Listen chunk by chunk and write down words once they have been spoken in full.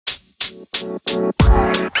In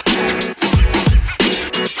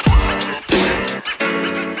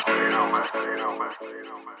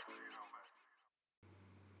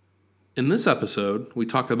this episode, we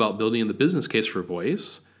talk about building the business case for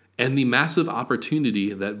voice and the massive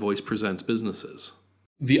opportunity that voice presents businesses.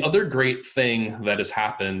 The other great thing that has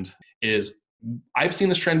happened is I've seen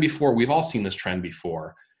this trend before. We've all seen this trend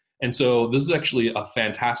before. And so this is actually a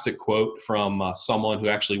fantastic quote from someone who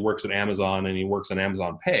actually works at Amazon, and he works on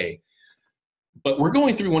Amazon Pay. But we're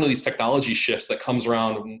going through one of these technology shifts that comes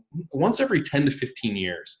around once every 10 to 15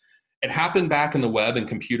 years. It happened back in the web and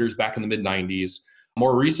computers back in the mid-90s.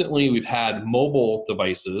 More recently, we've had mobile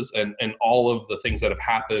devices and all of the things that have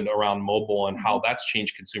happened around mobile and how that's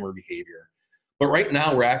changed consumer behavior. But right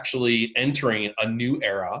now, we're actually entering a new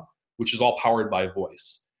era, which is all powered by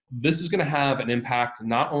voice. This is going to have an impact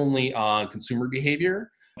not only on consumer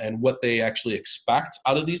behavior and what they actually expect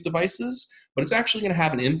out of these devices, but it's actually going to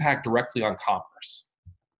have an impact directly on commerce.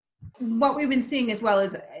 What we've been seeing as well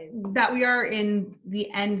is that we are in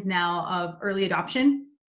the end now of early adoption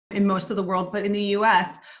in most of the world, but in the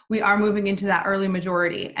US, we are moving into that early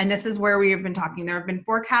majority. And this is where we have been talking. There have been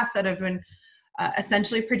forecasts that have been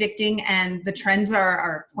essentially predicting, and the trends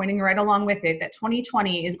are pointing right along with it, that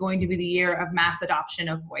 2020 is going to be the year of mass adoption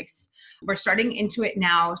of voice. We're starting into it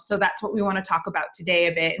now. So that's what we want to talk about today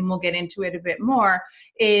a bit, and we'll get into it a bit more,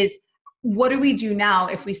 is what do we do now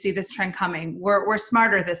if we see this trend coming? We're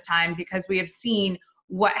smarter this time because we have seen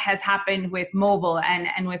what has happened with mobile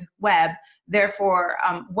and with web. Therefore,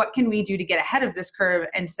 what can we do to get ahead of this curve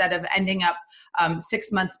instead of ending up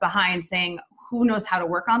 6 months behind saying, who knows how to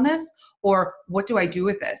work on this? Or what do I do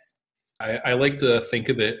with this? I like to think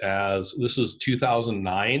of it as this is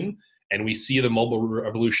 2009 and we see the mobile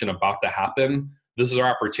revolution about to happen. This is our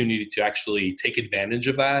opportunity to actually take advantage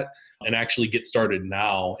of that and actually get started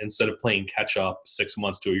now instead of playing catch up 6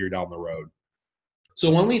 months to a year down the road.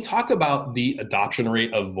 So when we talk about the adoption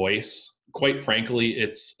rate of voice, quite frankly,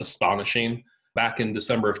 it's astonishing. Back in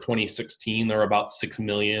December of 2016, there were about 6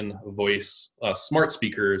 million voice smart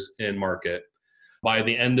speakers in market. By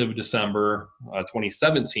the end of December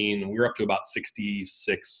 2017, we were up to about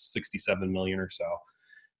 67 million or so.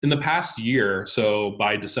 In the past year, so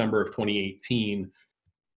by December of 2018,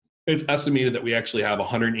 it's estimated that we actually have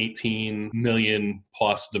 118 million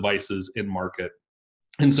plus devices in market.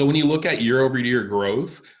 And so when you look at year over year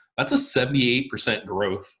growth, that's a 78%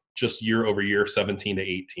 growth just year over year, 17 to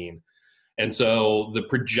 18. And so the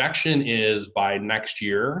projection is by next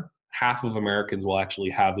year, half of Americans will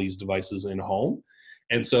actually have these devices in home.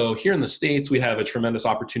 And so here in the States, we have a tremendous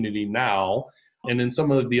opportunity now, and in some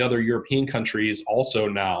of the other European countries also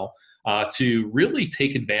now, to really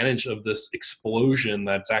take advantage of this explosion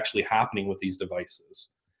that's actually happening with these devices.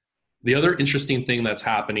 The other interesting thing that's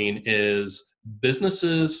happening is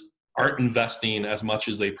businesses aren't investing as much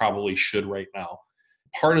as they probably should right now.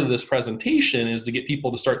 Part of this presentation is to get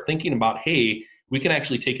people to start thinking about, hey, we can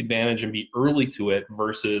actually take advantage and be early to it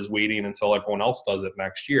versus waiting until everyone else does it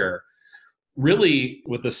next year. Really,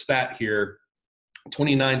 with the stat here,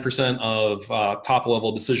 29% of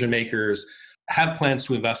top-level decision makers have plans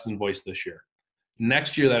to invest in voice this year.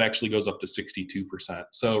 Next year, that actually goes up to 62%.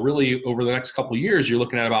 So really, over the next couple of years, you're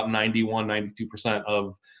looking at about 91, 92%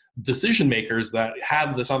 of decision makers that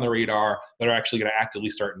have this on their radar that are actually going to actively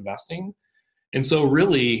start investing. And so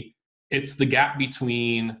really, it's the gap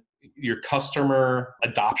between your customer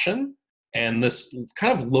adoption and this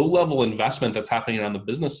kind of low-level investment that's happening on the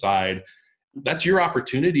business side. That's your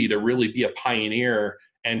opportunity to really be a pioneer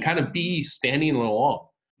and kind of be standing along.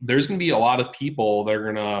 There's going to be a lot of people that are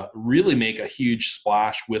going to really make a huge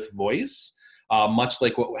splash with voice, much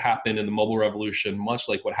like what happened in the mobile revolution, much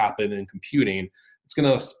like what happened in computing. It's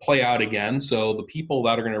going to play out again. So the people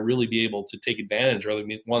that are going to really be able to take advantage are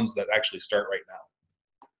the ones that actually start right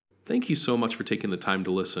now. Thank you so much for taking the time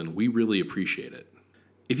to listen. We really appreciate it.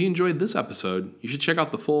 If you enjoyed this episode, you should check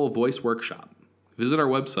out the full voice workshop. Visit our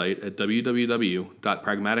website at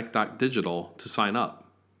www.pragmatic.digital to sign up.